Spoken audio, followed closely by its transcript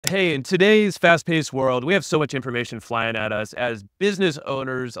Hey, in today's fast-paced world, we have so much information flying at us. As business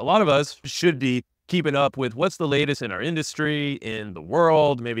owners, a lot of us should be keeping up with what's the latest in our industry, in the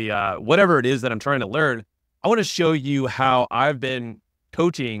world, maybe whatever it is that I'm trying to learn. I want to show you how I've been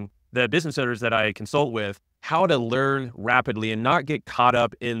coaching the business owners that I consult with how to learn rapidly and not get caught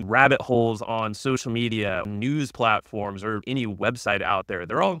up in rabbit holes on social media, news platforms, or any website out there.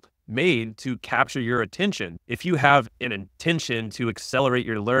 They're all made to capture your attention. If you have an intention to accelerate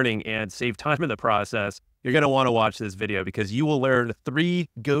your learning and save time in the process, you're going to want to watch this video because you will learn 3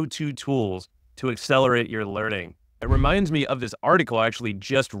 go-to tools to accelerate your learning. It reminds me of this article I actually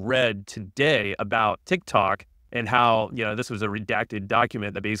just read today about TikTok and how, this was a redacted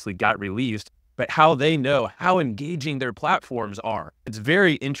document that basically got released, but how they know how engaging their platforms are. It's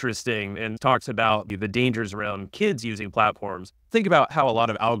very interesting and talks about the dangers around kids using platforms. Think about how a lot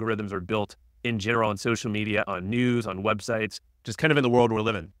of algorithms are built in general on social media, on news, on websites, just kind of in the world we're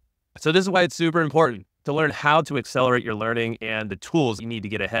living. So this is why it's super important to learn how to accelerate your learning and the tools you need to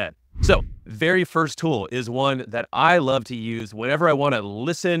get ahead. So very first tool is one that I love to use whenever I want to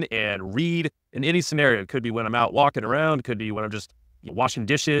listen and read in any scenario. It could be when I'm out walking around, could be when I'm just washing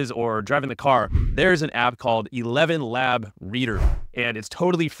dishes or driving the car. There's an app called ElevenLab Reader, and it's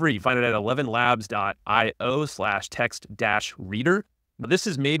totally free. Find it at ElevenLabs.io/text-reader. This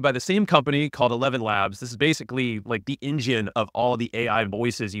is made by the same company called ElevenLabs. This is basically like the engine of all the AI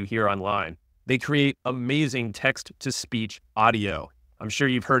voices you hear online. They create amazing text-to-speech audio. I'm sure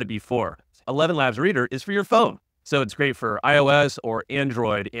you've heard it before. ElevenLabs Reader is for your phone. So it's great for iOS or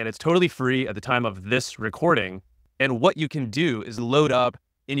Android, and it's totally free at the time of this recording. And what you can do is load up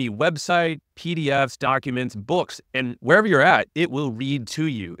any website, PDFs, documents, books, and wherever you're at, it will read to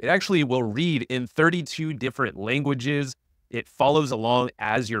you. It actually will read in 32 different languages. It follows along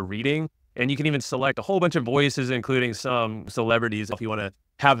as you're reading, and you can even select a whole bunch of voices, including some celebrities, if you want to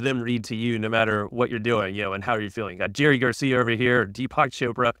have them read to you no matter what you're doing, and how you're feeling. Got Jerry Garcia over here, Deepak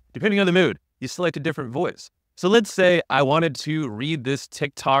Chopra, depending on the mood, you select a different voice. So let's say I wanted to read this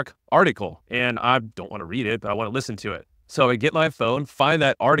TikTok article and I don't want to read it, but I want to listen to it. So I get my phone, find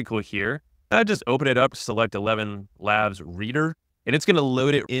that article here, and I just open it up, select ElevenLabs Reader, and it's going to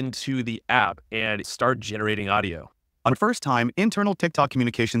load it into the app and start generating audio. On first time, internal TikTok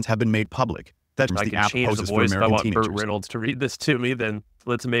communications have been made public. That's I the can app change the poses for voice if I American want teenagers. Burt Reynolds to read this to me, then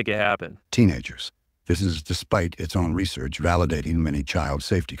let's make it happen. Teenagers. This is despite its own research validating many child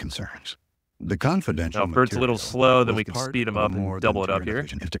safety concerns. The confidential Now, Bert's a little material slow, then was we can part speed him of a up more and than double it up two-year here.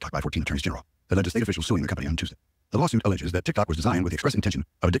 investigation into TikTok by 14 attorneys general that led to state officials suing the company on Tuesday. The lawsuit alleges that TikTok was designed with the express intention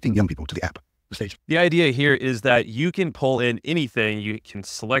of addicting young people to the app. The state. The idea here is that you can pull in anything. You can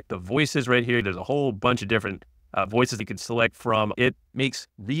select the voices right here. There's a whole bunch of different voices you can select from. It makes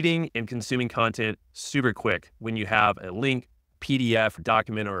reading and consuming content super quick when you have a link, PDF,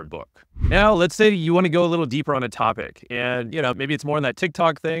 document, or a book. Now, let's say you want to go a little deeper on a topic and, maybe it's more on that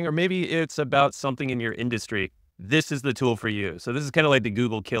TikTok thing, or maybe it's about something in your industry. This is the tool for you. So this is kind of like the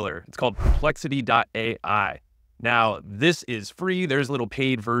Google killer. It's called Perplexity.ai. Now, this is free. There's a little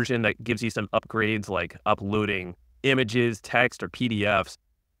paid version that gives you some upgrades like uploading images, text, or PDFs.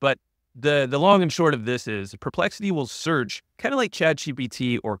 But the long and short of this is Perplexity will search kind of like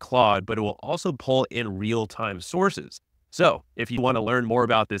ChatGPT or Claude, but it will also pull in real-time sources. So if you want to learn more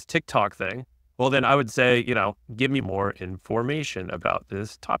about this TikTok thing, well, then I would say, give me more information about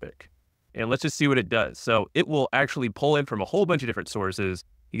this topic. And let's just see what it does. So it will actually pull in from a whole bunch of different sources.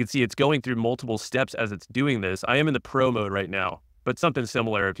 You can see it's going through multiple steps as it's doing this. I am in the pro mode right now, but something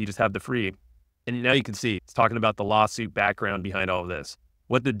similar if you just have the free. And now you can see it's talking about the lawsuit background behind all of this,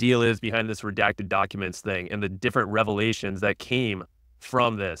 what the deal is behind this redacted documents thing, and the different revelations that came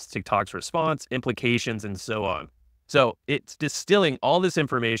from this, TikTok's response, implications, and so on. So it's distilling all this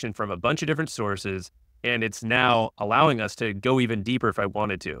information from a bunch of different sources, and it's now allowing us to go even deeper if I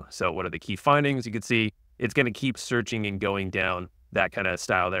wanted to. So what are the key findings? You can see it's going to keep searching and going down that kind of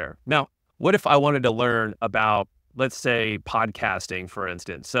style there. Now, what if I wanted to learn about, let's say, podcasting, for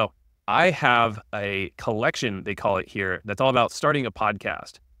instance? So I have a collection, they call it here, that's all about starting a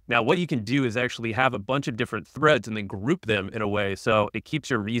podcast. Now, what you can do is actually have a bunch of different threads and then group them in a way so it keeps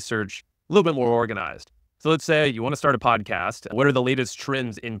your research a little bit more organized. So let's say you want to start a podcast. What are the latest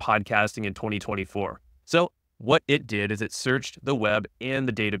trends in podcasting in 2024? So what it did is it searched the web and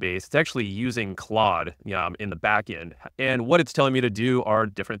the database. It's actually using Claude in the back end. And what it's telling me to do are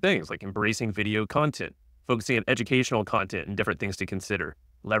different things like embracing video content, focusing on educational content and different things to consider,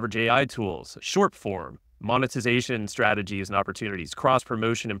 leverage AI tools, short form, monetization strategies and opportunities,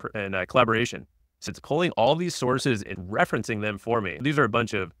 cross-promotion and collaboration. So it's pulling all these sources and referencing them for me. These are a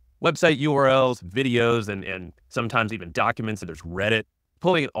bunch of website URLs, videos, and sometimes even documents. And there's Reddit.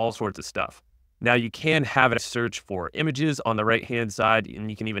 pulling in all sorts of stuff. Now you can have it search for images on the right-hand side, and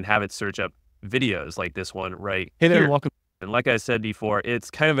you can even have it search up videos like this one right Hey there, here. and welcome. And like I said before, it's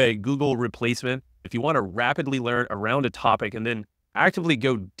kind of a Google replacement. If you want to rapidly learn around a topic and then actively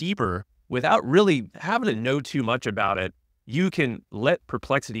go deeper without really having to know too much about it, you can let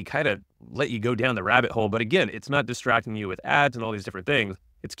Perplexity kind of let you go down the rabbit hole. But again, it's not distracting you with ads and all these different things.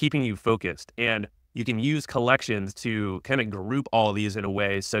 It's keeping you focused. And you can use collections to kind of group all of these in a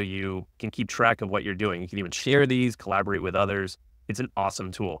way so you can keep track of what you're doing. You can even share these, collaborate with others. It's an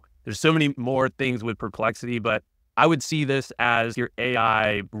awesome tool. There's so many more things with Perplexity, but I would see this as your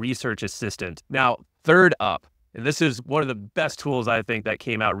AI research assistant. Now, third up, and this is one of the best tools I think that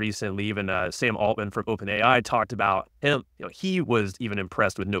came out recently. Even Sam Altman from OpenAI talked about him. He was even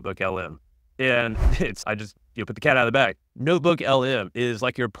impressed with Notebook LM. And I just put the cat out of the bag. Notebook LM is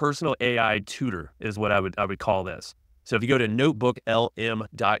like your personal AI tutor, is what I would call this. So if you go to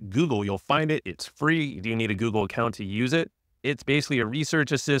notebooklm.google, you'll find it. It's free. You do need a Google account to use it. It's basically a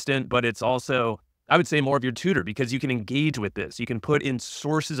research assistant, but it's also, I would say, more of your tutor, because you can engage with this. You can put in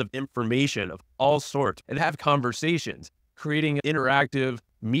sources of information of all sorts and have conversations, creating interactive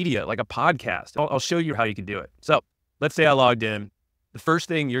media like a podcast. I'll show you how you can do it. So let's say I logged in. The first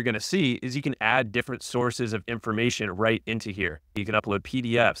thing you're going to see is you can add different sources of information right into here. You can upload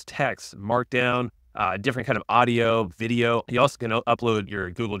PDFs, text, Markdown, different kind of audio, video. You also can upload your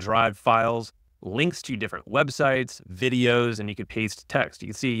Google Drive files, links to different websites, videos, and you can paste text. You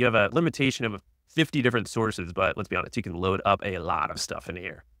can see you have a limitation of 50 different sources, but let's be honest, you can load up a lot of stuff in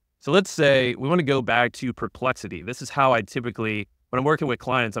here. So let's say we want to go back to Perplexity. This is how I typically, when I'm working with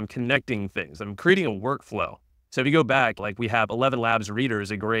clients, I'm connecting things. I'm creating a workflow. So if you go back, like we have ElevenLabs Reader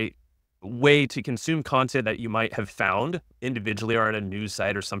is a great way to consume content that you might have found individually or on a news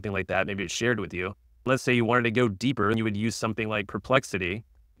site or something like that. Maybe it's shared with you. Let's say you wanted to go deeper and you would use something like Perplexity.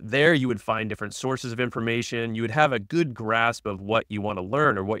 There you would find different sources of information. You would have a good grasp of what you want to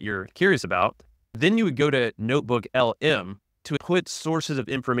learn or what you're curious about. Then you would go to Notebook LM to put sources of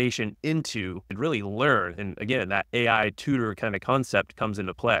information into and really learn. And again, that AI tutor kind of concept comes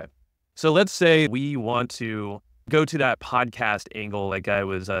into play. So let's say we want to go to that podcast angle like I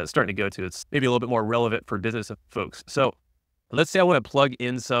was starting to go to. It's maybe a little bit more relevant for business folks. So let's say I want to plug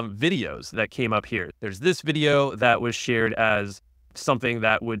in some videos that came up here. There's this video that was shared as something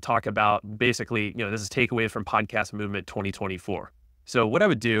that would talk about basically, this is takeaways from Podcast Movement 2024. So what I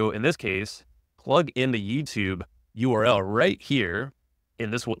would do in this case, plug in the YouTube URL right here,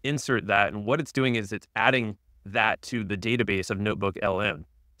 and this will insert that. And what it's doing is it's adding that to the database of Notebook LM.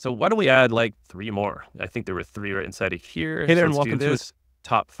 So why don't we add like 3 more? I think there were 3 right inside of here. Hey there, So and let's do welcome to this.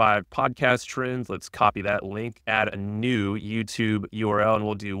 Top 5 podcast trends. Let's copy that link, add a new YouTube URL, and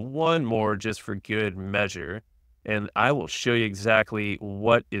we'll do 1 more just for good measure. And I will show you exactly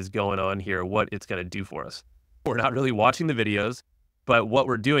what is going on here, what it's going to do for us. We're not really watching the videos, but what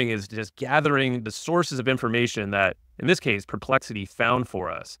we're doing is just gathering the sources of information that, in this case, Perplexity found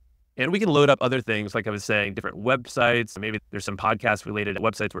for us. And we can load up other things, like I was saying, different websites. Maybe there's some podcast related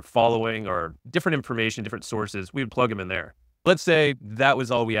websites we're following or different information, different sources. We would plug them in there. Let's say that was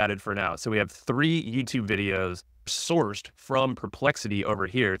all we added for now. So we have 3 YouTube videos sourced from Perplexity over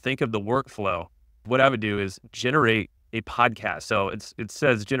here. Think of the workflow. What I would do is generate a podcast. So it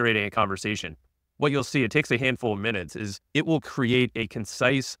says generating a conversation. What you'll see, it takes a handful of minutes, is it will create a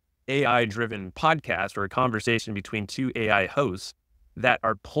concise AI-driven podcast or a conversation between 2 AI hosts that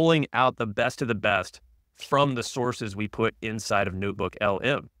are pulling out the best of the best from the sources we put inside of Notebook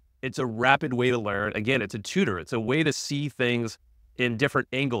LM. It's a rapid way to learn. Again, it's a tutor. It's a way to see things in different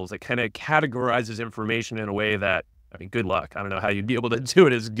angles. It kind of categorizes information in a way that, good luck. I don't know how you'd be able to do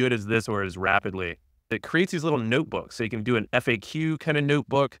it as good as this or as rapidly. It creates these little notebooks. So you can do an FAQ kind of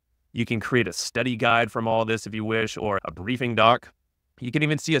notebook. You can create a study guide from all this if you wish, or a briefing doc. You can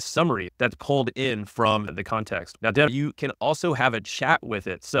even see a summary that's pulled in from the context. Now, you can also have a chat with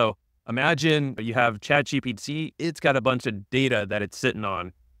it. So imagine you have ChatGPT. It's got a bunch of data that it's sitting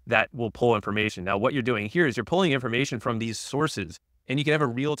on that will pull information. Now, what you're doing here is you're pulling information from these sources, and you can have a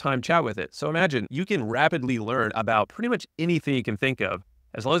real-time chat with it. So imagine you can rapidly learn about pretty much anything you can think of.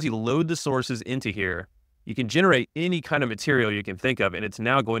 As long as you load the sources into here, you can generate any kind of material you can think of, and it's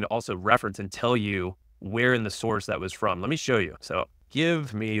now going to also reference and tell you where in the source that was from. Let me show you. So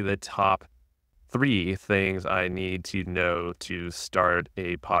give me the top 3 things I need to know to start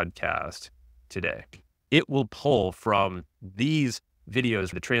a podcast today. It will pull from these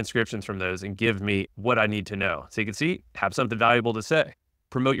videos, the transcriptions from those, and give me what I need to know. So you can see, have something valuable to say.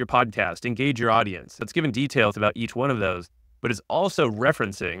 Promote your podcast, engage your audience. It's giving details about each one of those. but it's also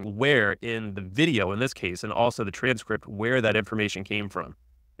referencing where in the video, in this case, and also the transcript, where that information came from.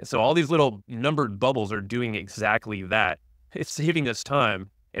 And so all these little numbered bubbles are doing exactly that. It's saving us time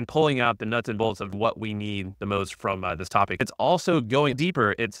and pulling out the nuts and bolts of what we need the most from this topic. It's also going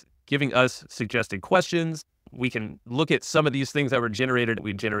deeper. It's giving us suggested questions. We can look at some of these things that were generated.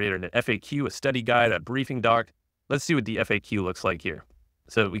 We generated an FAQ, a study guide, a briefing doc. Let's see what the FAQ looks like here.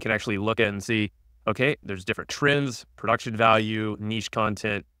 So we can actually look at and see, okay, there's different trends, production value, niche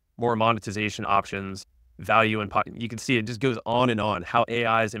content, more monetization options, value, and you can see it just goes on and on. How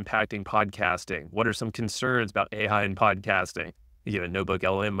AI is impacting podcasting. What are some concerns about AI in podcasting? Notebook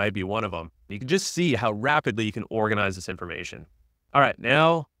LM might be one of them. You can just see how rapidly you can organize this information. All right,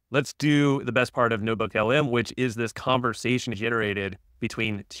 now let's do the best part of Notebook LM, which is this conversation generated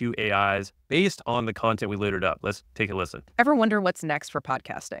between two AIs based on the content we loaded up. Let's take a listen. Ever wonder what's next for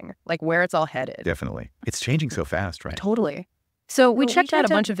podcasting? Like where it's all headed? Definitely. It's changing so fast, right? Totally. So we checked out a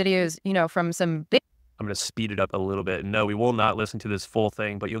bunch of videos, from some big... I'm going to speed it up a little bit. No, we will not listen to this full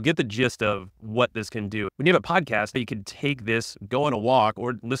thing, but you'll get the gist of what this can do. When you have a podcast, you can take this, go on a walk,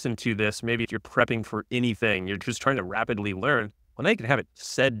 or listen to this. Maybe if you're prepping for anything, you're just trying to rapidly learn. Well, now you can have it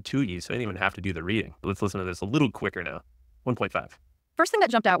said to you, so you don't even have to do the reading. Let's listen to this a little quicker now. 1.5. First thing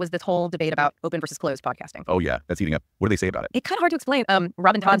that jumped out was this whole debate about open versus closed podcasting. Oh yeah, that's eating up. What do they say about it? It's kind of hard to explain.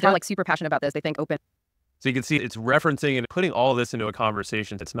 Rob and Todd, they're like super passionate about this. They think open. So you can see it's referencing and putting all this into a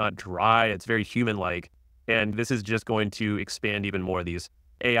conversation. It's not dry. It's very human-like. And this is just going to expand even more. These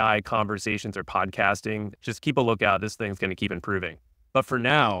AI conversations or podcasting, just keep a lookout. This thing's going to keep improving. But for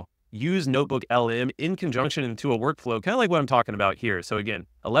now, use Notebook LM in conjunction into a workflow, kind of like what I'm talking about here. So again,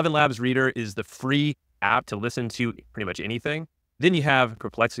 ElevenLabs Reader is the free app to listen to pretty much anything. Then you have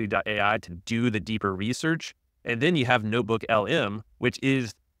Perplexity.ai to do the deeper research. And then you have Notebook LM, which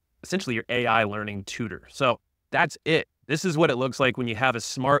is essentially your AI learning tutor. So that's it. This is what it looks like when you have a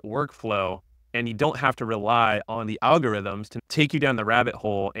smart workflow and you don't have to rely on the algorithms to take you down the rabbit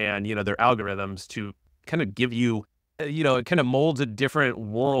hole and, their algorithms to kind of give you, it kind of molds a different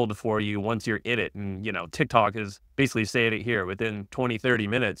world for you once you're in it. And, TikTok is basically saying it here. Within 20, 30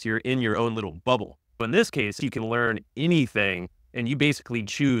 minutes, you're in your own little bubble. But in this case, you can learn anything and you basically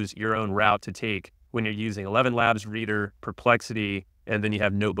choose your own route to take when you're using ElevenLabs Reader, Perplexity, and then you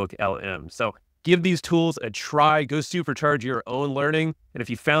have Notebook LM. So give these tools a try. Go supercharge your own learning. And if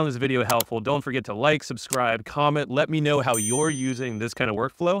you found this video helpful, don't forget to like, subscribe, comment. Let me know how you're using this kind of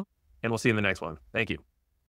workflow, and we'll see you in the next one. Thank you.